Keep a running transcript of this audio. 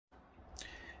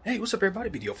Hey, what's up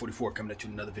everybody? Video 44 coming at you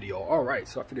with another video. Alright,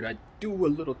 so I figured I'd do a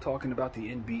little talking about the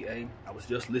NBA. I was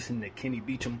just listening to Kenny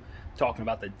Beecham talking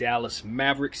about the Dallas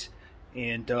Mavericks,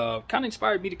 and kind of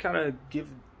inspired me to kind of give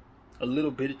a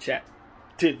little bit of chat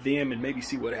to them and maybe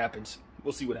see what happens.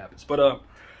 We'll see what happens. But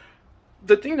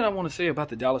the thing that I want to say about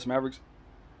the Dallas Mavericks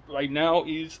right now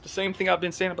is the same thing I've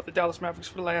been saying about the Dallas Mavericks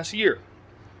for the last year,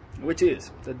 which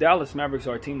is the Dallas Mavericks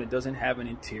are a team that doesn't have an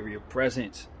interior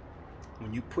presence.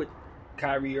 When you put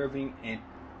Kyrie Irving and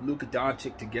Luka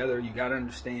Doncic together, you got to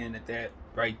understand that that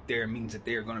right there means that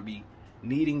they're going to be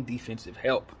needing defensive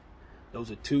help. Those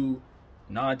are two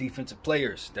non-defensive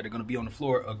players that are going to be on the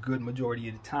floor a good majority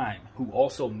of the time, who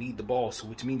also need the ball, so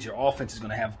which means your offense is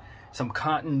going to have some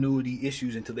continuity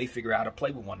issues until they figure out how to play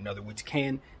with one another, which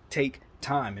can take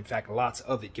time. In fact, lots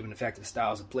of it, given the fact that the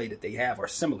styles of play that they have are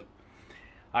similar.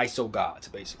 ISO gods,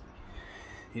 basically.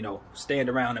 You know, stand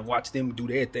around and watch them do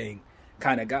their thing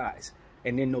kind of guys.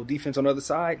 And then no defense on the other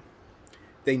side.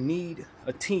 They need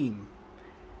a team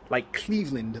like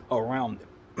Cleveland around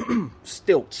them.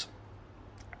 Stilts,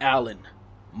 Allen,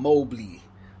 Mobley,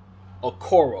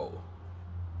 Okoro,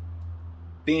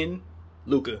 Ben,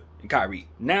 Luka, and Kyrie.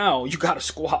 Now you got a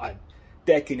squad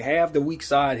that can have the weak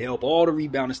side help, all the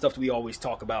rebounding stuff that we always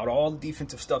talk about, all the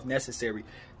defensive stuff necessary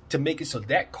to make it so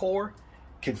that core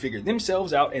can figure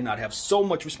themselves out and not have so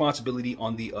much responsibility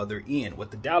on the other end.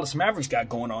 What the Dallas Mavericks got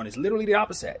going on is literally the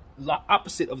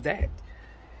opposite of that.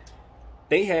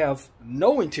 They have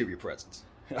no interior presence.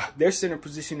 Their center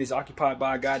position is occupied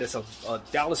by a guy that's a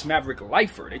Dallas Maverick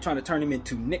lifer. They're trying to turn him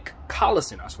into Nick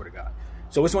Collison, I swear to God.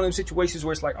 So it's one of those situations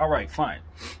where it's like, all right, fine.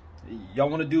 Y'all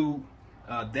want to do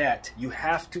that, you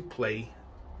have to play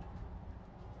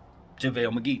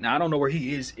JaVale McGee. Now, I don't know where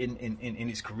he is in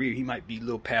his career. He might be a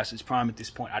little past his prime at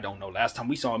this point. I don't know. Last time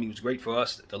we saw him, he was great for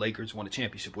us. The Lakers won a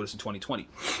championship with us in 2020.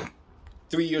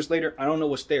 3 years later, I don't know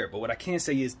what's there. But what I can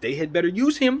say is they had better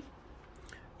use him,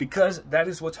 because that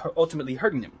is what's ultimately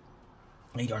hurting them.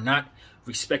 They are not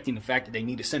respecting the fact that they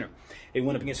need a center. They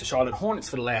went up against the Charlotte Hornets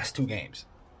for the last 2 games.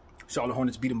 Charlotte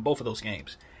Hornets beat them both of those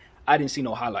games. I didn't see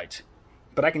no highlights.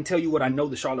 But I can tell you what I know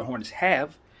the Charlotte Hornets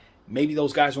have. Maybe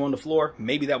those guys were on the floor.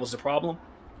 Maybe that was the problem.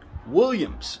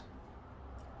 Williams,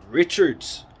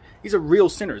 Richards. These are real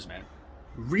centers, man.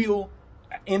 Real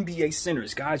NBA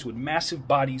centers. Guys with massive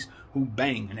bodies who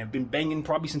bang and have been banging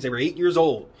probably since they were 8 years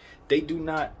old. They do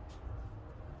not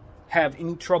have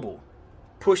any trouble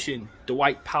pushing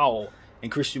Dwight Powell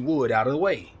and Christian Wood out of the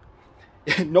way.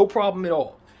 No problem at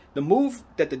all. The move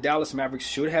that the Dallas Mavericks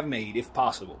should have made, if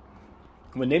possible,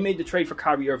 when they made the trade for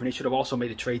Kyrie Irving, they should have also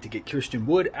made a trade to get Christian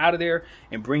Wood out of there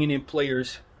and bringing in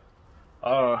players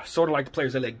sort of like the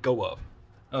players they let go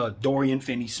of. Dorian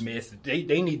Finney-Smith.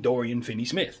 They need Dorian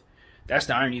Finney-Smith. That's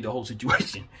the irony of the whole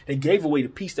situation. They gave away the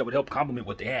piece that would help complement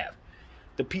what they have.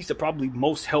 The piece that probably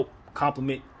most helped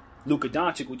complement Luka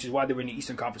Doncic, which is why they were in the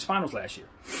Eastern Conference Finals last year.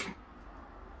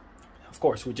 Of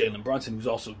course, with Jalen Brunson, who's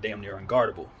also damn near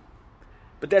unguardable.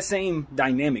 But that same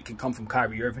dynamic can come from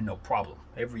Kyrie Irving, no problem.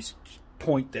 Every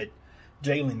point that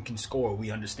Jalen can score, we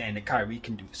understand that Kyrie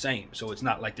can do the same. So it's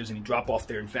not like there's any drop off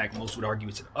there. In fact, most would argue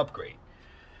it's an upgrade.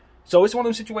 So it's one of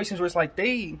those situations where it's like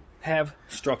they have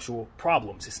structural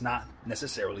problems. It's not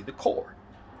necessarily the core.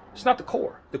 It's not the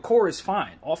core. The core is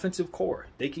fine. Offensive core.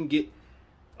 They can get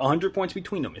 100 points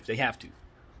between them if they have to.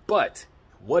 But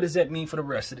what does that mean for the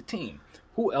rest of the team?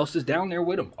 Who else is down there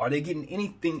with them? Are they getting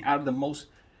anything out of the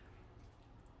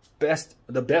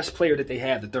best player that they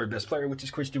have, the third best player, which is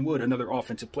Christian Wood, another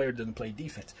offensive player that doesn't play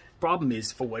defense? Problem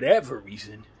is, for whatever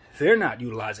reason, they're not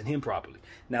utilizing him properly.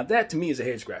 Now, that to me is a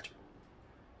head scratcher.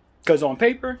 Because on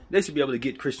paper, they should be able to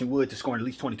get Christian Wood to score at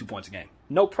least 22 points a game.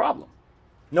 No problem.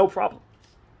 No problem.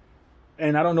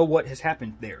 And I don't know what has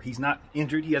happened there. He's not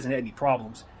injured. He hasn't had any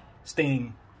problems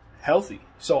staying healthy.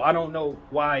 So I don't know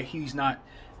why he's not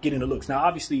getting the looks. Now,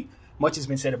 obviously, much has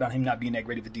been said about him not being that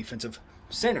great of a defensive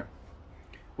center,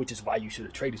 which is why you should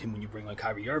have traded him when you bring on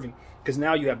Kyrie Irving, because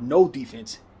now you have no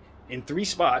defense in 3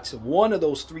 spots. One of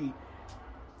those 3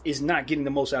 is not getting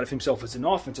the most out of himself as an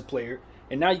offensive player,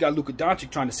 and now you got Luka Doncic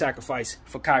trying to sacrifice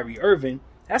for Kyrie Irving.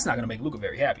 That's not going to make Luka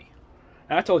very happy.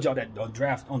 And I told y'all that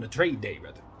on the trade day,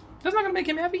 rather. That's not going to make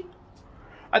him happy.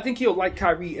 I think he'll like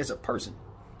Kyrie as a person.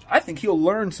 I think he'll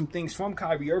learn some things from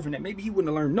Kyrie Irving that maybe he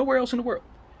wouldn't have learned nowhere else in the world.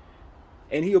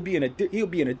 And he'll be in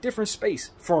a different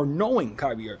space for knowing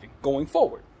Kyrie Irving going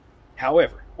forward.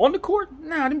 However, on the court,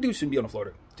 nah, them dudes shouldn't be on the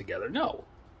floor together. No.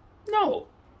 No.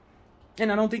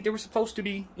 And I don't think they were supposed to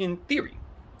be in theory.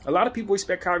 A lot of people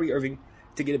expect Kyrie Irving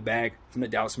to get a bag from the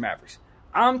Dallas Mavericks.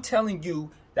 I'm telling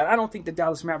you that I don't think the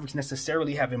Dallas Mavericks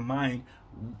necessarily have in mind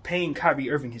paying Kyrie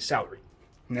Irving his salary.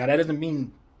 Now, that doesn't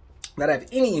mean not have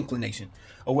any inclination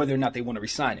of whether or not they want to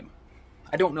resign him.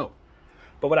 I don't know.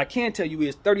 But what I can tell you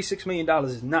is $36 million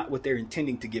is not what they're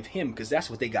intending to give him, because that's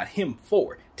what they got him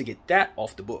for, to get that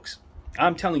off the books.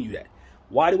 I'm telling you that.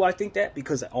 Why do I think that?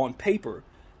 Because on paper,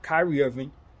 Kyrie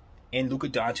Irving and Luka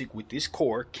Doncic with this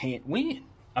core can't win.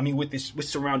 I mean, with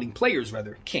surrounding players,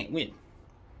 rather, can't win.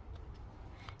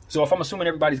 So if I'm assuming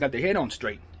everybody's got their head on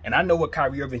straight, and I know what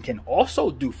Kyrie Irving can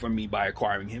also do for me by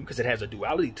acquiring him, because it has a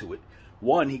duality to it.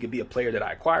 One, he could be a player that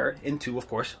I acquire, and two, of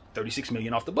course, $36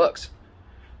 million off the books.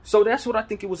 So that's what I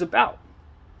think it was about.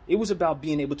 It was about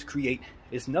being able to create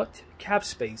enough cap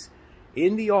space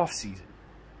in the offseason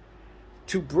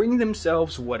to bring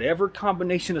themselves whatever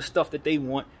combination of stuff that they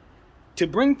want to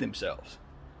bring themselves.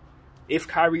 If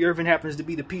Kyrie Irving happens to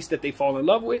be the piece that they fall in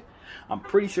love with, I'm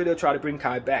pretty sure they'll try to bring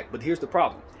Kai back. But here's the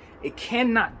problem. It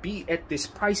cannot be at this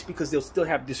price because they'll still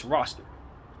have this roster.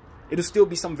 It'll still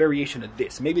be some variation of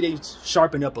this. Maybe they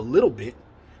sharpen up a little bit.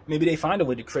 Maybe they find a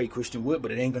way to trade Christian Wood,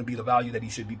 but it ain't going to be the value that he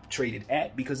should be traded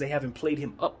at because they haven't played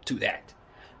him up to that,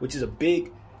 which is a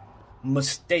big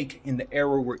mistake in the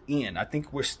era we're in. I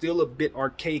think we're still a bit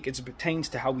archaic as it pertains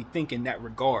to how we think in that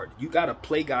regard. You got to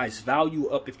play guys' value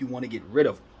up if you want to get rid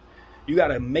of them. You got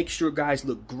to make sure guys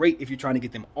look great if you're trying to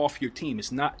get them off your team.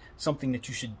 It's not something that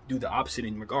you should do the opposite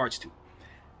in regards to.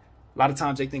 A lot of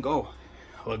times they think, oh,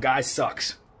 well, a guy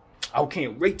sucks. I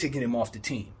can't wait to get him off the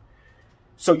team.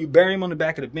 So you bury him on the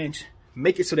back of the bench,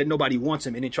 make it so that nobody wants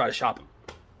him, and then try to shop him.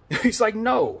 It's like,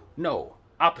 no,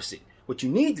 opposite. What you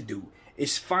need to do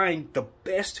is find the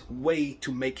best way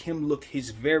to make him look his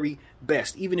very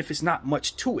best, even if it's not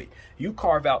much to it. You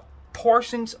carve out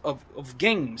portions of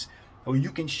games where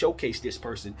you can showcase this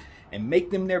person and make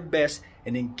them their best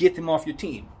and then get them off your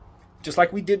team. Just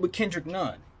like we did with Kendrick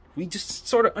Nunn. We just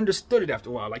sort of understood it after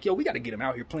a while. Like, yo, we got to get him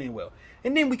out here playing well.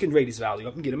 And then we can rate his value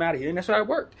up and get him out of here. And that's how it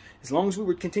worked. As long as we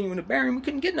were continuing to bury him, we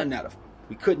couldn't get nothing out of him.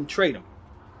 We couldn't trade him.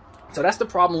 So that's the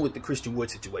problem with the Christian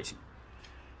Wood situation.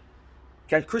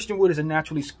 Okay, Christian Wood is a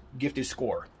naturally gifted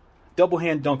scorer. Double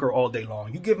hand dunker all day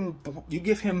long. You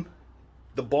give him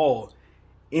the ball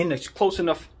in a close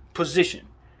enough position,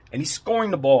 and he's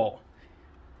scoring the ball,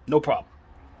 no problem.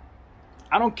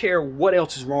 I don't care what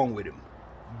else is wrong with him.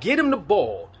 Get him the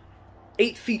ball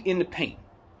 8 feet in the paint,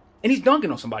 and he's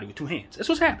dunking on somebody with two hands. That's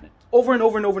what's happening over and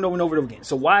over and over and over and over again.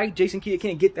 So why Jason Kidd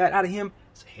can't get that out of him?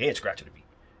 It's a head scratcher to me.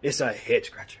 It's a head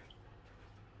scratcher.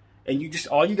 And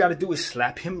all you got to do is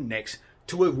slap him next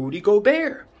to a Rudy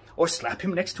Gobert, or slap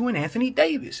him next to an Anthony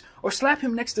Davis, or slap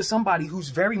him next to somebody who's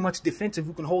very much defensive,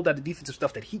 who can hold out the defensive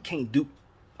stuff that he can't do.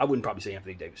 I wouldn't probably say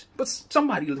Anthony Davis, but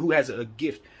somebody who has a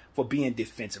gift for being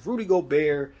defensive. Rudy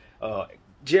Gobert,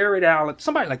 Jared Allen,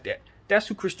 somebody like that. That's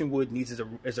who Christian Wood needs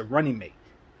as a running mate,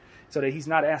 so that he's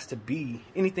not asked to be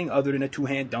anything other than a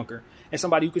two-hand dunker and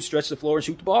somebody who can stretch the floor and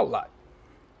shoot the ball a lot.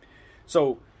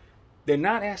 So they're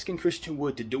not asking Christian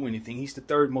Wood to do anything. He's the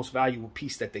third most valuable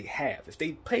piece that they have. If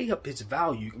they pay up his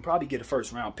value, you can probably get a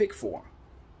first-round pick for him.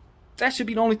 That should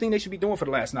be the only thing they should be doing for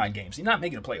the last 9 games. You're not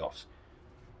making the playoffs.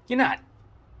 You're not.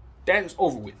 That is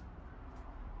over with.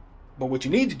 But what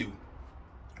you need to do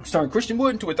is turn Christian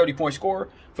Wood into a 30-point scorer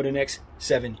for the next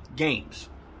 7 games.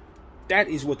 That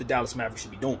is what the Dallas Mavericks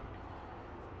should be doing.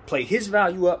 Play his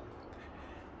value up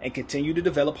and continue to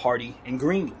develop Hardy and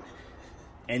Green.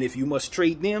 And if you must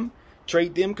trade them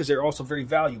because they're also very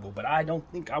valuable. But I don't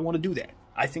think I want to do that.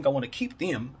 I think I want to keep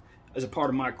them as a part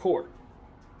of my core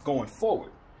going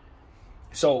forward.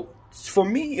 So for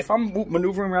me, if I'm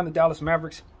maneuvering around the Dallas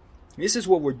Mavericks, this is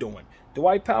what we're doing.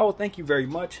 Dwight Powell, thank you very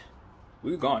much.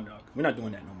 We're gone, dog. We're not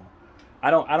doing that no more.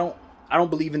 I don't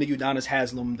believe in the Udonis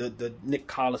Haslem, the Nick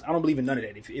Collins. I don't believe in none of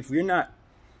that. If we're not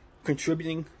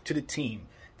contributing to the team,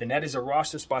 then that is a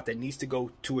roster spot that needs to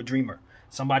go to a dreamer.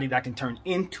 Somebody that can turn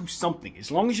into something.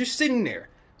 As long as you're sitting there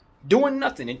doing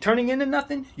nothing and turning into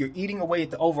nothing, you're eating away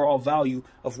at the overall value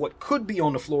of what could be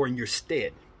on the floor in your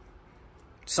stead.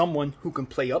 Someone who can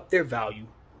play up their value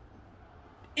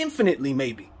infinitely,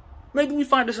 maybe. Maybe we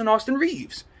find us an Austin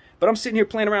Reeves. But I'm sitting here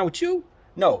playing around with you?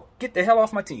 No, get the hell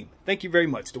off my team. Thank you very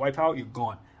much. Dwight Powell, you're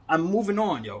gone. I'm moving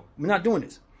on, yo. We're not doing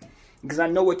this. Because I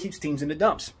know what keeps teams in the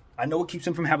dumps. I know what keeps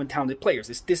them from having talented players.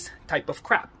 It's this type of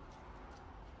crap.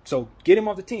 So get him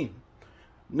off the team.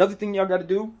 Another thing y'all got to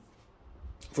do,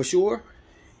 for sure,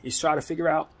 is try to figure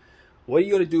out what are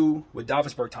you going to do with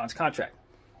Davis Bertans' contract.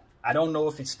 I don't know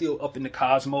if it's still up in the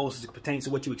cosmos as it pertains to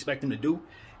what you expect him to do.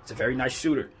 It's a very nice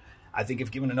shooter. I think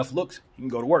if given enough looks, he can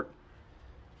go to work.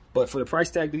 But for the price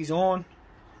tag that he's on,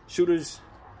 shooters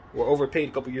were overpaid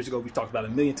a couple years ago. We've talked about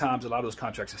it a million times. A lot of those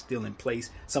contracts are still in place.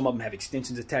 Some of them have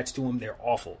extensions attached to them. They're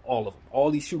awful, all of them.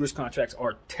 All these shooters' contracts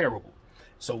are terrible.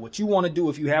 So what you want to do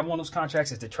if you have one of those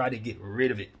contracts is to try to get rid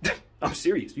of it. I'm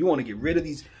serious. You want to get rid of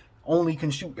these only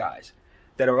can shoot guys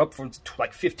that are up for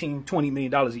like $15, $20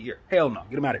 million a year. Hell no.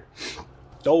 Get them out of here.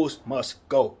 Those must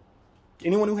go.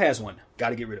 Anyone who has one, got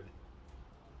to get rid of it.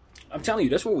 I'm telling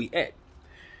you, that's where we at.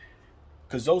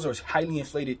 Because those are highly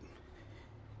inflated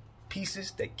pieces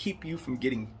that keep you from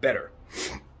getting better.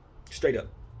 Straight up.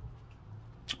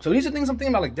 So these are things I'm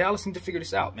thinking about. Like, Dallas needs to figure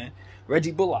this out, man.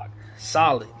 Reggie Bullock,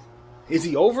 solid. Is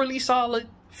he overly solid?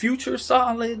 Future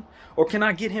solid? Or can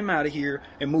I get him out of here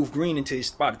and move Green into his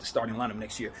spot at the starting lineup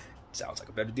next year? Sounds like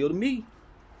a better deal to me.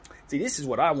 See, this is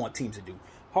what I want teams to do.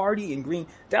 Hardy and Green.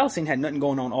 Dallas ain't had nothing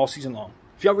going on all season long.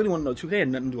 If y'all really want to know the truth, they had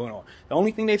nothing going on. The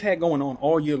only thing they've had going on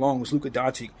all year long was Luka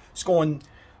Doncic scoring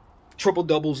triple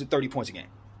doubles at 30 points a game.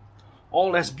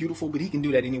 All that's beautiful, but he can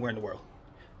do that anywhere in the world.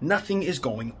 Nothing is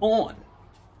going on.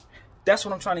 That's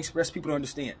what I'm trying to express people to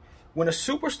understand. When a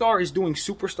superstar is doing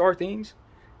superstar things,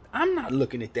 I'm not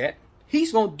looking at that.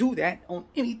 He's going to do that on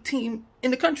any team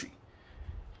in the country.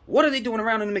 What are they doing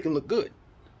around him to make him look good?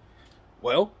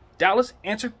 Well, Dallas,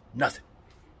 answer, nothing.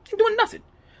 They're doing nothing.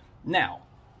 Now,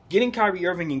 getting Kyrie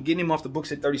Irving and getting him off the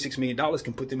books at $36 million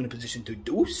can put them in a position to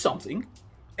do something,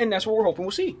 and that's what we're hoping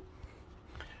we'll see.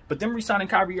 But them re-signing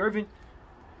Kyrie Irving,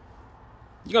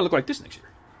 you're going to look like this next year.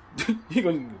 You're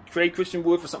going to trade Christian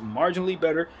Wood for something marginally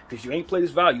better because you ain't played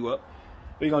his value up.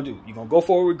 What are you going to do? You're going to go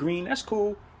forward with Green. That's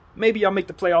cool. Maybe y'all make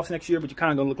the playoffs next year, but you're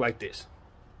kind of going to look like this.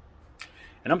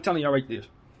 And I'm telling y'all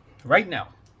right now,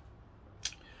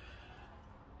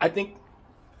 I think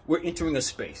we're entering a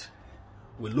space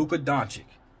with Luka Doncic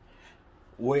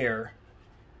where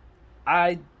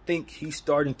I think he's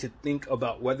starting to think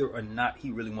about whether or not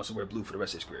he really wants to wear blue for the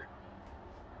rest of his career.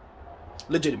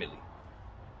 Legitimately.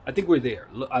 I think we're there.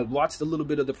 I watched a little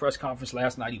bit of the press conference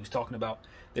last night. He was talking about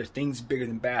there's things bigger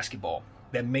than basketball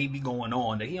that may be going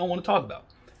on that he don't want to talk about.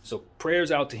 So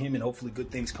prayers out to him, and hopefully good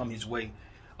things come his way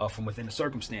from within the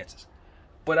circumstances.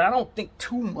 But I don't think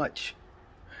too much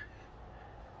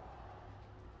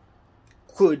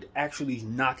could actually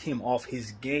knock him off his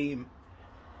game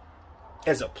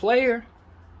as a player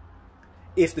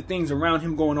if the things around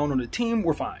him going on the team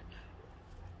were fine.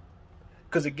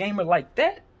 Because a gamer like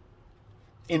that,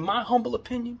 in my humble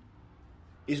opinion,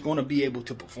 is going to be able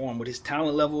to perform with his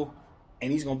talent level,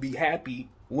 and he's going to be happy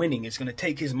winning. It's going to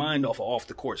take his mind off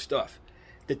the court stuff.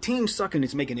 The team sucking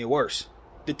is making it worse.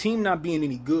 The team not being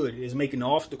any good is making the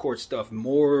off the court stuff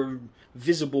more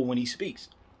visible when he speaks,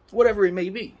 whatever it may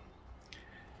be.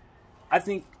 I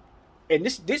think, and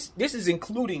this is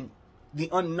including the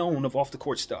unknown of off the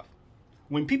court stuff.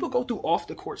 When people go through off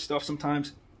the court stuff,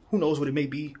 sometimes who knows what it may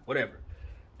be, whatever.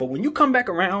 But when you come back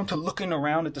around to looking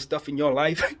around at the stuff in your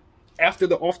life after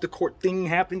the off the court thing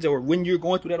happens, or when you're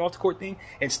going through that off the court thing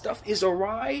and stuff is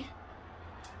awry,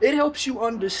 it helps you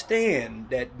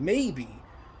understand that maybe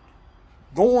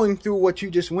going through what you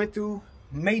just went through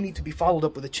may need to be followed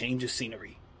up with a change of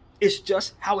scenery. It's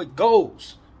just how it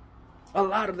goes a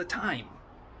lot of the time.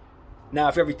 Now,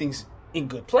 if everything's in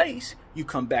good place, you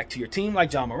come back to your team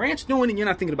like John Morant's doing, and you're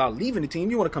not thinking about leaving the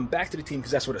team. You want to come back to the team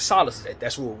because that's where the solace is at.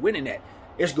 That's where we're winning at.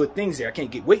 There's good things there. I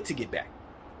can't wait to get back.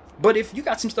 But if you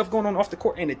got some stuff going on off the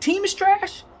court and the team is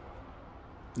trash,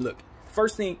 look,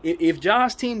 first thing, if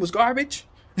John's team was garbage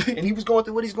and he was going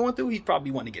through what he's going through, he'd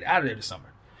probably want to get out of there this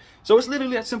summer. So it's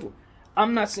literally that simple.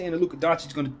 I'm not saying that Luka Doncic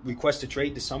is going to request a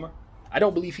trade this summer. I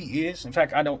don't believe he is. In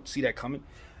fact, I don't see that coming.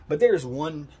 But there's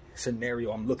one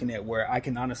scenario I'm looking at where I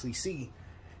can honestly see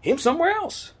him somewhere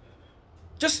else.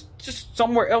 Just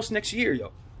somewhere else next year,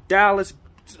 yo. Dallas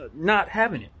not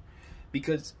having it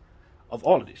because of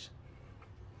all of this.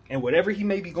 And whatever he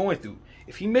may be going through,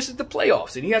 if he misses the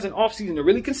playoffs and he has an offseason to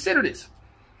really consider this,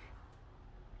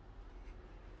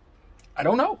 I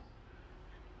don't know.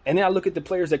 And then I look at the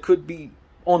players that could be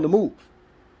on the move.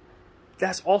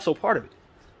 That's also part of it.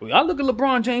 When I look at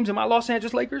LeBron James and my Los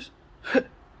Angeles Lakers,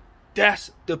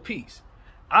 that's the piece.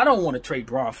 I don't want to trade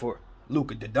Bron for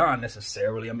Luka Doncic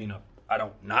necessarily. I mean, I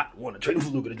don't not want to trade him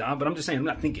for Luka Doncic, but I'm just saying I'm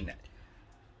not thinking that.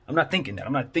 I'm not thinking that.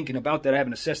 I'm not thinking about that. I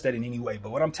haven't assessed that in any way.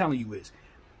 But what I'm telling you is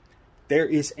there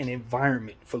is an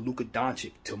environment for Luka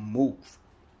Doncic to move.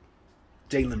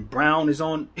 Jaylen Brown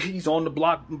he's on the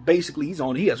block. Basically, he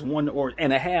has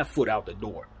 1.5 foot out the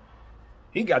door.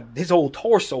 He got his whole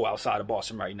torso outside of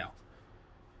Boston right now.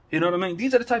 You know what I mean?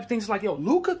 These are the type of things like, yo,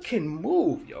 Luka can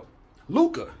move, yo.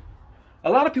 Luka. A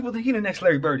lot of people think he's the next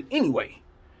Larry Bird anyway.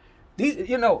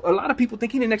 A lot of people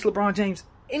think he's the next LeBron James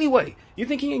anyway. You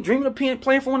think he ain't dreaming of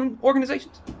playing for one of the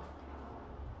organizations?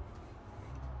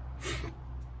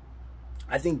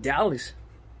 I think Dallas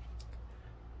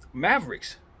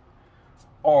Mavericks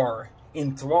are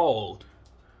enthralled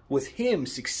with him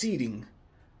succeeding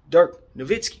Dirk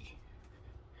Nowitzki.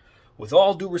 With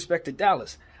all due respect to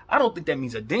Dallas, I don't think that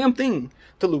means a damn thing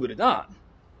to Luka Doncic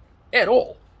at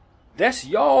all. That's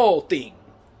y'all thing.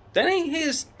 That ain't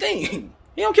his thing.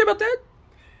 He don't care about that.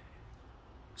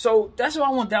 So that's what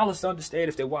I want Dallas to understand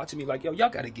if they're watching me. Like, yo, y'all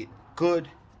got to get good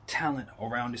talent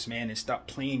around this man and stop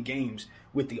playing games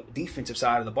with the defensive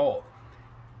side of the ball.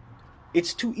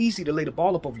 It's too easy to lay the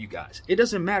ball up over you guys. It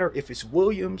doesn't matter if it's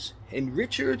Williams and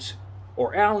Richards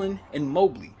or Allen and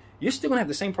Mobley. You're still going to have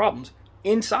the same problems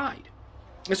inside.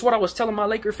 That's what I was telling my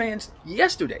Laker fans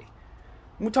yesterday.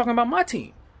 We're talking about my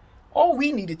team. All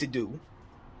we needed to do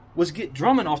was get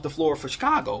Drummond off the floor for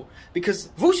Chicago because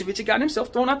Vucevic had gotten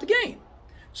himself thrown out the game.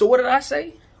 So what did I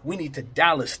say? We need to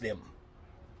Dallas them.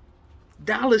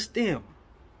 Dallas them.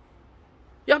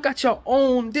 Y'all got your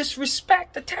own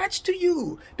disrespect attached to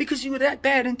you because you were that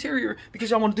bad interior because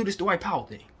y'all want to do this Dwight Powell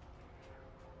thing.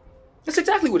 That's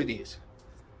exactly what it is.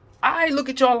 I look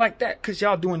at y'all like that because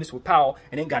y'all doing this with Powell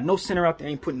and ain't got no center out there,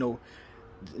 ain't putting no,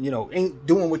 ain't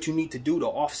doing what you need to do to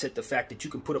offset the fact that you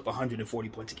can put up 140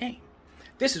 points a game.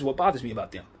 This is what bothers me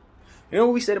about them. You know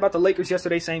what we said about the Lakers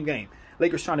yesterday, same game?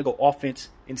 Lakers trying to go offense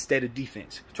instead of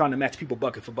defense, trying to match people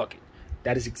bucket for bucket.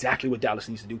 That is exactly what Dallas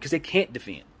needs to do because they can't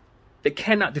defend. They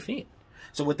cannot defend.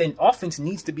 So what the offense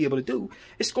needs to be able to do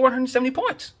is score 170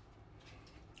 points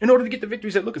in order to get the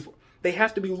victories they're looking for. They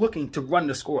have to be looking to run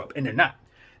the score up, and they're not.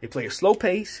 They play a slow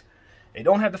pace. They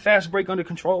don't have the fast break under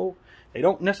control. They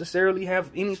don't necessarily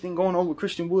have anything going on with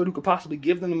Christian Wood who could possibly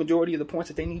give them the majority of the points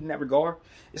that they need in that regard.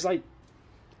 It's like,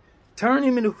 turn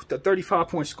him into the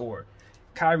 35-point scorer.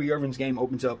 Kyrie Irving's game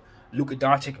opens up. Luka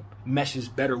Doncic meshes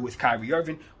better with Kyrie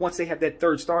Irving once they have that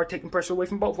third star taking pressure away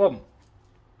from both of them.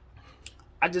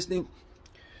 I just think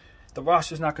the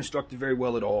roster's not constructed very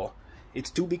well at all.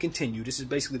 It's to be continued. This is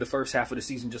basically the first half of the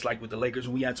season, just like with the Lakers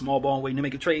when we had small ball and waiting to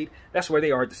make a trade. That's where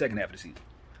they are at the second half of the season.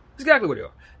 That's exactly where they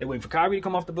are. They're waiting for Kyrie to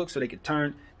come off the book so they can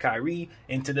turn Kyrie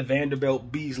into the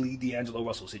Vanderbilt, Beasley, D'Angelo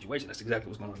Russell situation. That's exactly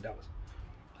what's going on in Dallas.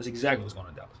 That's exactly what's going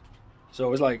on in Dallas.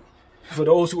 So it's like, for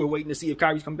those who are waiting to see if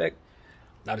Kyrie's come back,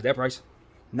 not at that price.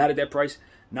 Not at that price.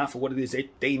 Not for what it is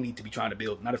they need to be trying to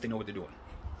build. Not if they know what they're doing.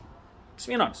 Just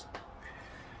being honest.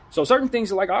 So certain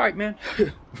things are like, all right, man.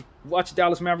 Watch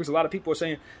Dallas Mavericks. A lot of people are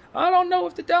saying, I don't know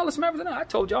if the Dallas Mavericks. No, I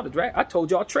told y'all the draft. I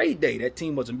told y'all trade day. That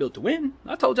team wasn't built to win.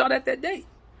 I told y'all that day.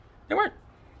 They weren't.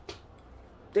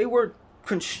 They were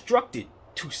constructed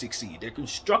to succeed. They're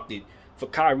constructed for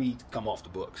Kyrie to come off the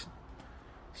books.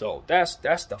 So that's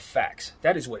the facts.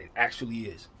 That is what it actually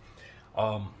is.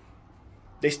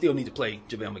 They still need to play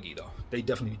JaVale McGee, though. They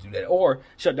definitely need to do that. Or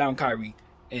shut down Kyrie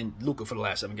and Luka for the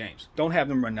last 7 games. Don't have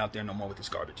them running out there no more with this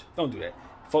garbage. Don't do that.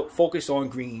 Focus on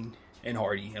Green and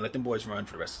Hardy and let them boys run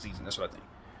for the rest of the season. That's what I think.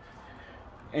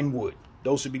 And Wood.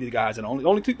 Those should be the guys. And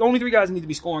only 3 guys need to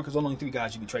be scoring because only 3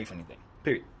 guys you can trade for anything.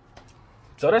 Period.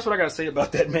 So that's what I got to say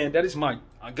about that, man. That is my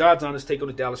God's honest take on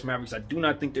the Dallas Mavericks. I do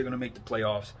not think they're going to make the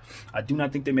playoffs. I do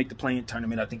not think they make the play-in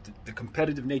tournament. I think the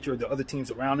competitive nature of the other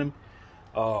teams around them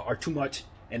are too much,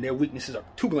 and their weaknesses are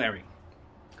too glaring.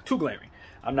 Too glaring.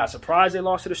 I'm not surprised they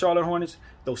lost to the Charlotte Hornets.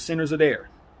 Those sinners are there.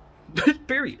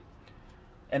 Period.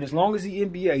 And as long as the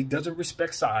NBA doesn't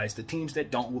respect size, the teams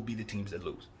that don't will be the teams that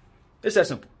lose. It's that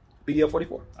simple. BDL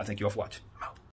 44. I thank you all for watching. I'm out.